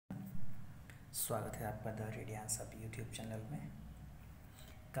स्वागत है आपका द रेडियंस अब यूट्यूब चैनल में।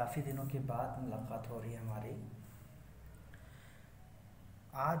 काफ़ी दिनों के बाद मुलाकात हो रही है हमारी।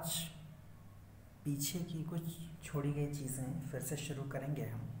 आज पीछे की कुछ छोड़ी गई चीज़ें फिर से शुरू करेंगे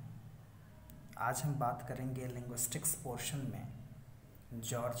हम। आज हम बात करेंगे लिंग्विस्टिक्स पोर्शन में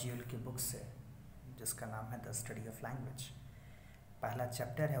जॉर्ज यूल की बुक से, जिसका नाम है द स्टडी ऑफ लैंग्वेज। पहला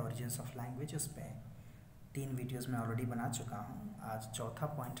चैप्टर है ओरिजिन्स ऑफ लैंग्वेज। उसमें 3 वीडियोस में ऑलरेडी बना चुका हूँ। आज चौथा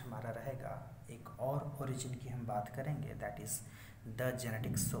पॉइंट हमारा रहेगा, एक और ओरिजिन की हम बात करेंगे, that is the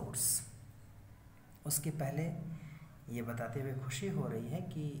genetic source. उसके पहले ये बताते हुए खुशी हो रही है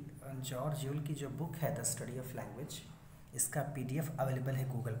कि जॉर्ज यूल की जो बुक है द स्टडी ऑफ लैंग्वेज, इसका PDF अवेलेबल है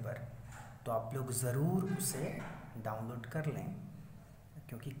गूगल पर, तो आप लोग ज़रूर उसे डाउनलोड कर लें,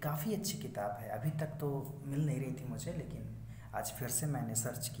 क्योंकि काफ़ी अच्छी किताब है। अभी तक तो मिल नहीं रही थी मुझे, लेकिन आज फिर से मैंने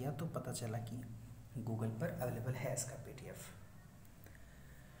सर्च किया तो पता चला कि गूगल पर अवेलेबल है इसका PDF।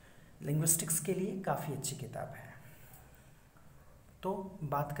 लिंग्विस्टिक्स के लिए काफ़ी अच्छी किताब है। तो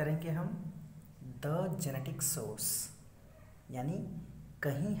बात करेंगे हम द जेनेटिक सोर्स, यानी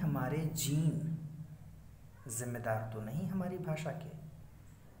कहीं हमारे जीन जिम्मेदार तो नहीं हमारी भाषा के।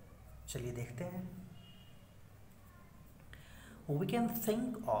 चलिए देखते हैं। We can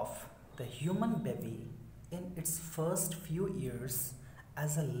think of the human baby in its first few years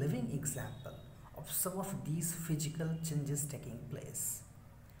as a living example of some of these physical changes taking place.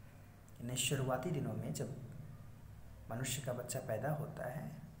 इन्हें शुरुआती दिनों में जब मनुष्य का बच्चा पैदा होता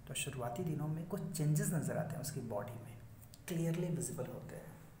है तो शुरुआती दिनों में कुछ चेंजेस नज़र आते हैं उसकी बॉडी में, क्लियरली विजिबल होते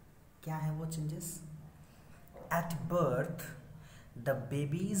हैं। क्या हैं वो changes? At birth the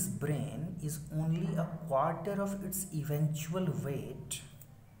babies brain is only a quarter of its eventual wait,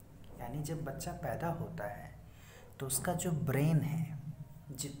 यानी जब बच्चा पैदा होता है तो उसका जो ब्रेन है,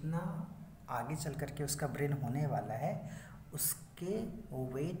 जितना आगे चल कर के उसका ब्रेन होने वाला है, उसके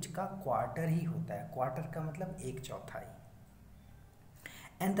वेट का क्वार्टर ही होता है। क्वार्टर का मतलब 1/4।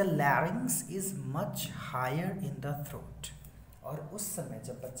 And the larynx is much higher in the throat, और उस समय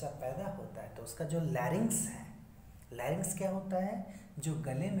जब बच्चा पैदा होता है तो उसका जो लैरिंग्स है, लैरिंग्स क्या होता है? जो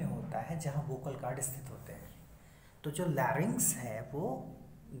गले में होता है, जहाँ वोकल कार्ड स्थित होते हैं। तो जो लैरिंग्स है वो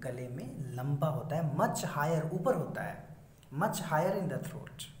गले में लंबा होता है, मच हायर, ऊपर होता है, much higher in the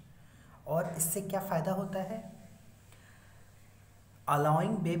throat. और इससे क्या फ़ायदा होता है?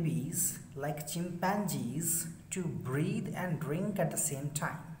 allowing babies like chimpanzees to breathe and drink at the same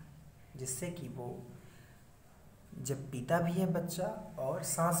time, जिससे कि वो जब पीता भी है बच्चा और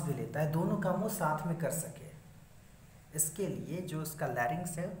सांस भी लेता है, दोनों काम वो साथ में कर सके। इसके लिए जो उसका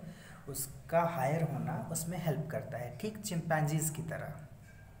लैरिंग्स है उसका हायर होना उसमें हेल्प करता है, ठीक चिंपैंजीज की तरह।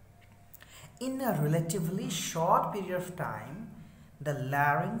 इन a relatively short period of time the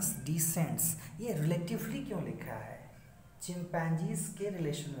larynx descends. ये रिलेटिवली क्यों लिखा है? चिंपैंजीज के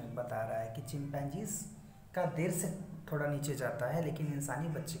रिलेशन में बता रहा है कि चिंपैंजीज का देर से थोड़ा नीचे जाता है, लेकिन इंसानी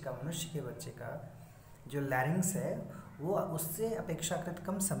बच्चे का, मनुष्य के बच्चे का जो लैरिंग्स है वो उससे अपेक्षाकृत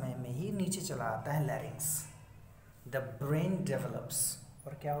कम समय में ही नीचे चला आता है लैरिंग्स। द ब्रेन डेवलप्स,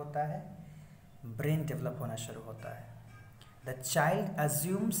 और क्या होता है? ब्रेन डेवलप होना शुरू होता है। The child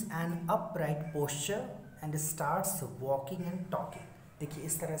assumes N upright posture and starts walking and talking. देखिए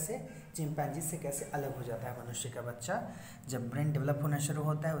इस तरह से चिंपैंजी से कैसे अलग हो जाता है मनुष्य का बच्चा। जब ब्रेन डेवलप होना शुरू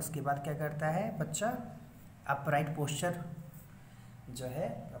होता है उसके बाद क्या करता है बच्चा? अपराइट पोस्चर जो है,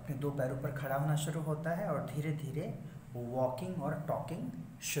 अपने 2 पैरों पर खड़ा होना शुरू होता है और धीरे धीरे वॉकिंग और टॉकिंग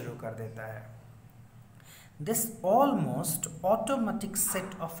शुरू कर देता है। This almost automatic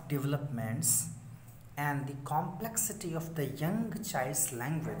set of developments and the complexity of the young child's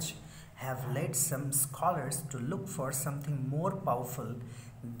language have led some scholars to look for something more powerful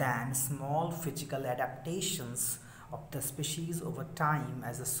than small physical adaptations of the species over time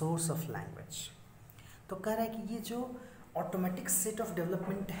as a source of language. तो कह रहा है कि ये जो automatic set of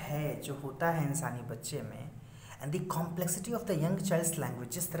development है जो होता है इंसानी बच्चे में, and the complexity of the young child's language,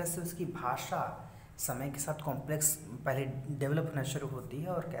 जिस तरह से उसकी भाषा समय के साथ कॉम्प्लेक्स पहले डेवलप होना शुरू होती है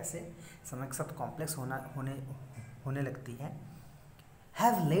और कैसे समय के साथ कॉम्प्लेक्स होने लगती है,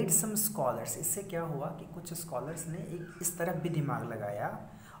 हैव लेड सम स्कॉलर्स। इससे क्या हुआ कि कुछ स्कॉलर्स ने एक इस तरफ भी दिमाग लगाया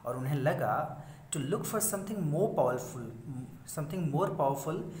और उन्हें लगा to look for something more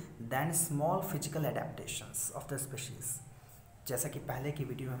powerful then small physical adaptations of the species. जैसा कि पहले की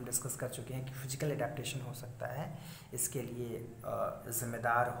वीडियो में हम डिस्कस कर चुके हैं कि फिजिकल एडेप्टेशन हो सकता है, इसके लिए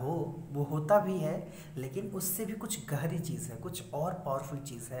ज़िम्मेदार वो होता भी है, लेकिन उससे भी कुछ गहरी चीज़ है, कुछ और पावरफुल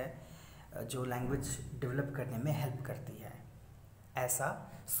चीज़ है जो लैंग्वेज डेवलप करने में हेल्प करती है। ऐसा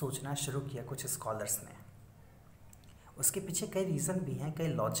सोचना शुरू किया कुछ स्कॉलर्स ने। उसके पीछे कई रीज़न भी हैं, कई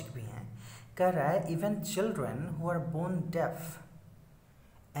लॉजिक भी हैं। कह रहा है even children who are born deaf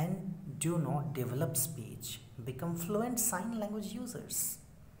and do not develop speach become fluent sign language users.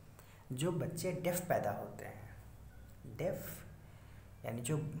 जो बच्चे डेफ पैदा होते हैं, डेफ यानी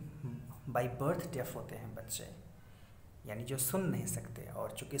जो बाय बर्थ डेफ होते हैं बच्चे, यानी जो सुन नहीं सकते,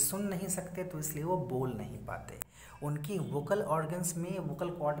 और चूँकि सुन नहीं सकते तो इसलिए वो बोल नहीं पाते, उनकी वोकल ऑर्गन्स में, वोकल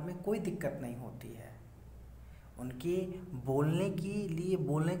कॉर्ड में कोई दिक्कत नहीं होती है, उनके बोलने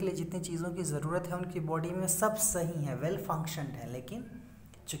के लिए जितनी चीज़ों की ज़रूरत है उनकी बॉडी में सब सही है, वेल फंक्शनड है। लेकिन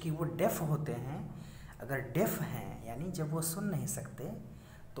चूँकि वो डेफ होते हैं, अगर डेफ हैं यानी जब वो सुन नहीं सकते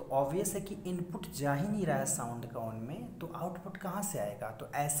तो ऑब्वियस है कि इनपुट जा ही नहीं रहा है साउंड का उनमें, तो आउटपुट कहाँ से आएगा। तो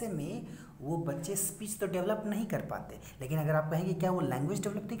ऐसे में वो बच्चे स्पीच तो डेवलप नहीं कर पाते। लेकिन अगर आप कहेंगे क्या वो लैंग्वेज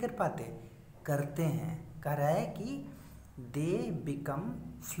डेवलप नहीं कर पाते, करते हैं। कह रहा है कि they become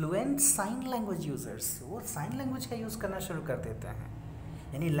fluent sign language users, वो साइन लैंग्वेज का यूज़ करना शुरू कर देते हैं,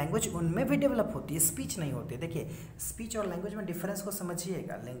 यानी लैंग्वेज उनमें भी डेवलप होती है, स्पीच नहीं होती। देखिए स्पीच और लैंग्वेज में डिफरेंस को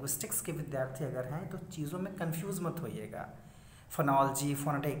समझिएगा। लिंग्विस्टिक्स के विद्यार्थी अगर हैं तो चीज़ों में कंफ्यूज मत होइएगा। फोनोलॉजी,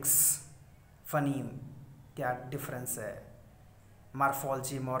 फोनेटिक्स, फनीम, क्या डिफरेंस है,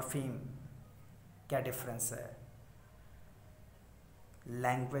 मॉर्फोलॉजी, मॉर्फीम, क्या डिफरेंस है,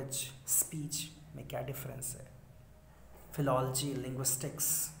 लैंग्वेज, स्पीच में क्या डिफरेंस है, फिलॉलजी, लिंग्विस्टिक्स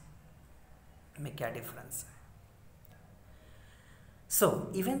में क्या डिफरेंस है। So,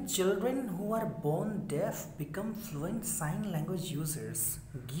 even children who are born deaf become fluent sign language users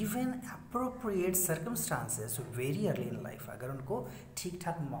given appropriate circumstances very early in life. अगर उनको ठीक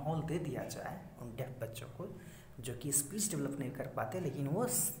ठाक माहौल दे दिया जाए उन डेफ बच्चों को जो कि स्पीच डेवलप नहीं कर पाते, लेकिन वो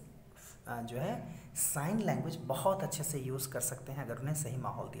जो है साइन लैंग्वेज बहुत अच्छे से यूज़ कर सकते हैं अगर उन्हें सही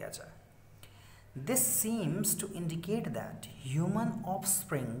माहौल दिया जाए. This seems to indicate that human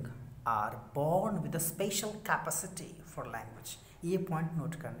offspring are born with a special capacity for language. ये पॉइंट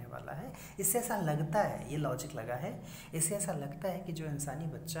नोट करने वाला है. इससे ऐसा लगता है, ये लॉजिक लगा है, इससे ऐसा लगता है कि जो इंसानी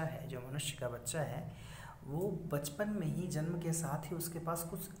बच्चा है, जो मनुष्य का बच्चा है, वो बचपन में ही जन्म के साथ ही उसके पास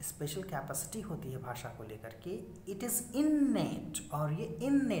कुछ स्पेशल कैपेसिटी होती है भाषा को लेकर के. इट इज़ इननेट, और ये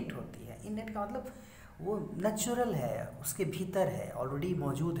इननेट होती है. इननेट का मतलब वो नेचुरल है, उसके भीतर है, ऑलरेडी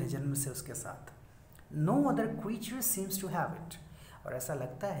मौजूद है जन्म से उसके साथ. No other creature seems to have it. और ऐसा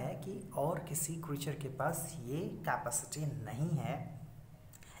लगता है कि और किसी क्रीचर के पास ये कैपेसिटी नहीं है.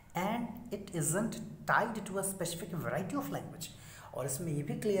 And it isn't tied to a specific variety of language. और इसमें ये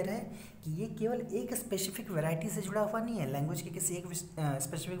भी क्लियर है कि ये केवल एक स्पेसिफिक वैरायटी से जुड़ा हुआ नहीं है, लैंग्वेज की किसी एक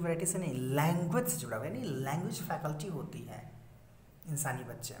स्पेसिफिक वैरायटी से नहीं, लैंग्वेज से जुड़ा हुआ है. यानी लैंग्वेज फैकल्टी होती है इंसानी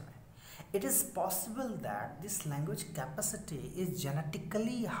बच्चे में. It is possible that this language capacity is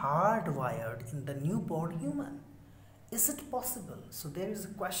genetically hardwired in the newborn human. Is it possible? So there is a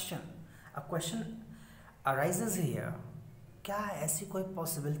question. A question arises here. क्या ऐसी कोई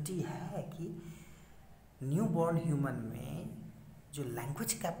पॉसिबिलिटी है कि न्यूबॉर्न ह्यूमन में जो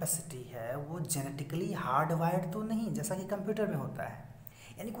लैंग्वेज कैपेसिटी है वो genetically hardwired तो नहीं, जैसा कि कंप्यूटर में होता है.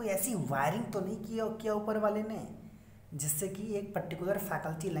 यानी कोई ऐसी वायरिंग तो नहीं किया ऊपर वाले ने जिससे कि एक पर्टिकुलर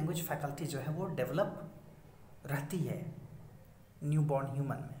फैकल्टी, लैंग्वेज फैकल्टी जो है वो डेवलप रहती है न्यूबॉर्न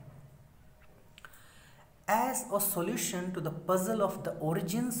ह्यूमन में. As a solution to the puzzle of the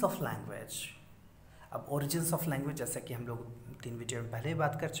origins of language. अब ओरिजिन्स ऑफ लैंग्वेज जैसे कि हम लोग 3 वीडियो में पहले ही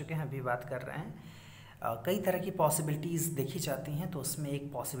बात कर चुके हैं, अभी बात कर रहे हैं. कई तरह की पॉसिबिलिटीज़ देखी जाती हैं, तो उसमें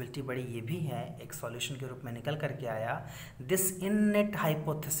एक पॉसिबिलिटी बड़ी ये भी है, एक सॉल्यूशन के रूप में निकल करके आया. दिस इननेट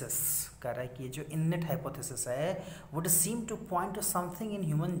हाइपोथेसिस कह रहा है कि ये जो इननेट हाइपोथेसिस है would seem two point two something in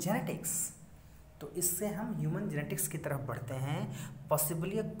human genetics. तो इससे हम ह्यूमन जेनेटिक्स की तरफ बढ़ते हैं.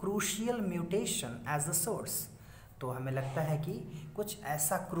 Possibly a crucial mutation as a source. तो हमें लगता है कि कुछ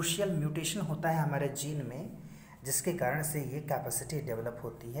ऐसा क्रूशियल म्यूटेशन होता है हमारे जीन में जिसके कारण से ये कैपेसिटी डेवलप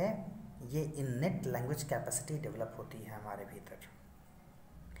होती है, ये इननेट लैंग्वेज कैपेसिटी डेवलप होती है हमारे भीतर.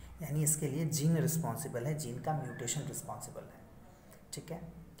 यानी इसके लिए जीन रिस्पॉन्सिबल है, जीन का म्यूटेशन रिस्पॉन्सिबल है. ठीक है.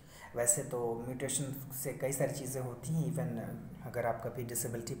 वैसे तो म्यूटेशन से कई सारी चीज़ें होती हैं. इवन अगर आप कभी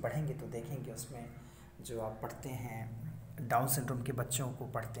डिसेबिलिटी पढ़ेंगे तो देखेंगे उसमें जो आप पढ़ते हैं डाउन सिंड्रोम के बच्चों को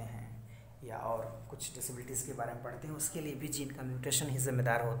पढ़ते हैं या और कुछ डिसेबिलिटीज़ के बारे में पढ़ते हैं, उसके लिए भी जीन का म्यूटेशन ही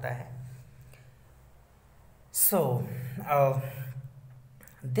जिम्मेदार होता है. सो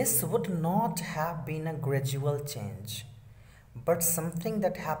this would not have been a gradual change but something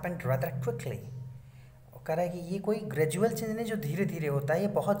that happened rather quickly. कह रहा है कि ये कोई ग्रेजुअल चेंज नहीं जो धीरे धीरे होता है, ये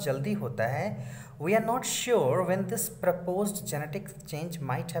बहुत जल्दी होता है. We are not sure when this proposed genetic change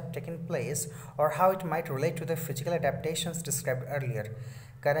might have taken place और how it might relate to the physical adaptations described earlier.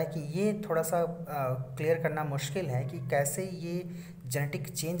 कह रहा है कि ये थोड़ा सा क्लियर करना मुश्किल है कि कैसे ये जेनेटिक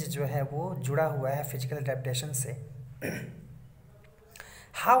चेंज जो है वो जुड़ा हुआ है फिजिकल अडेप्टेशन से.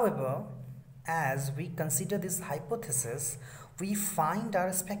 However, as we consider this hypothesis, we find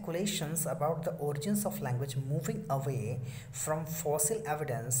our speculations about the origins of language moving away from fossil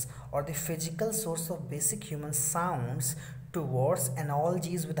evidence or the physical source of basic human sounds towards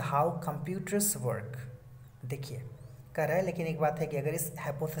analogies with how computers work. देखिए कर रहा है, लेकिन एक बात है कि अगर इस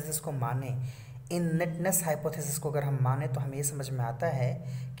हाइपोथेसिस को माने, इननेटनेस हाइपोथेसिस को अगर हम माने, तो हमें ये समझ में आता है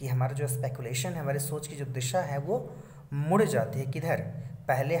कि हमारा जो स्पेकुलेशन है, हमारी सोच की जो दिशा है वो मुड़ जाती है किधर।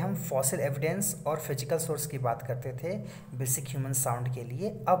 पहले हम फॉसिल एविडेंस और फिजिकल सोर्स की बात करते थे बेसिक ह्यूमन साउंड के लिए,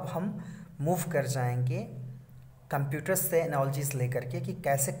 अब हम मूव कर जाएंगे कंप्यूटर से एनालॉजीज लेकर के कि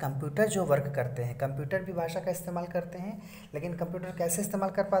कैसे कंप्यूटर जो वर्क करते हैं, कंप्यूटर भी भाषा का इस्तेमाल करते हैं, लेकिन कंप्यूटर कैसे इस्तेमाल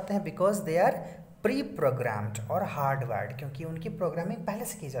कर पाते हैं, because they are pre programmed और हार्डवायर्ड, क्योंकि उनकी प्रोग्रामिंग पहले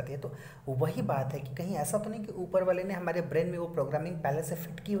से की जाती है। तो वही बात है कि कहीं ऐसा तो नहीं कि ऊपर वाले ने हमारे ब्रेन में वो प्रोग्रामिंग पहले से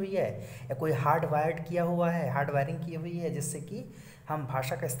फिट की हुई है, या कोई हार्डवायर्ड किया हुआ है, हार्डवायरिंग की हुई है, जिससे कि हम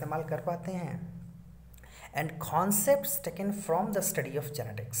भाषा का इस्तेमाल कर पाते हैं। And concepts taken from the study of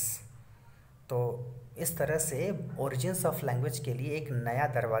genetics. तो इस तरह से ओरिजिन्स ऑफ लैंग्वेज के लिए एक नया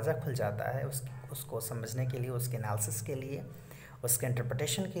दरवाज़ा खुल जाता है उसको समझने के लिए, उसके एनालिसिस के लिए, उसके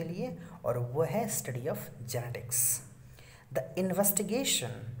इंटरप्रिटेशन के लिए, और वो है study of genetics. The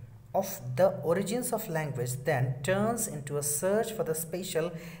investigation of the origins of language then turns into a search for the special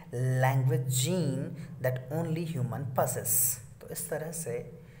language gene that only human possess। तो इस तरह से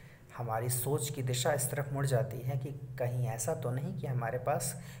हमारी सोच की दिशा इस तरफ मुड़ जाती है कि कहीं ऐसा तो नहीं कि हमारे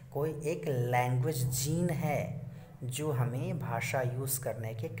पास कोई एक लैंग्वेज जीन है जो हमें भाषा यूज़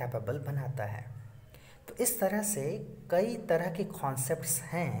करने के कैपेबल बनाता है। तो इस तरह से कई तरह के कॉन्सेप्ट्स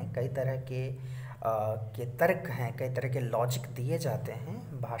हैं, कई तरह के तर्क हैं, कई तरह के लॉजिक दिए जाते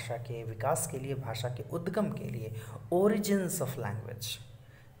हैं भाषा के विकास के लिए, भाषा के उद्गम के लिए, ओरिजिन्स ऑफ लैंग्वेज।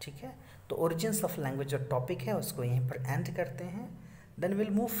 ठीक है, तो ओरिजिन्स ऑफ लैंग्वेज जो टॉपिक है उसको यहीं पर एंड करते हैं। Then will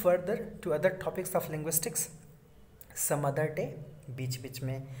move further to other topics of linguistics some other day. बीच बीच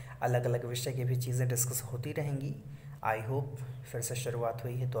में अलग अलग विषय की भी चीज़ें डिस्कस होती रहेंगी। आई होप फिर से शुरुआत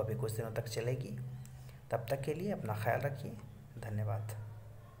हुई है तो अभी कुछ दिनों तक चलेगी। तब तक के लिए अपना ख्याल रखिए। धन्यवाद।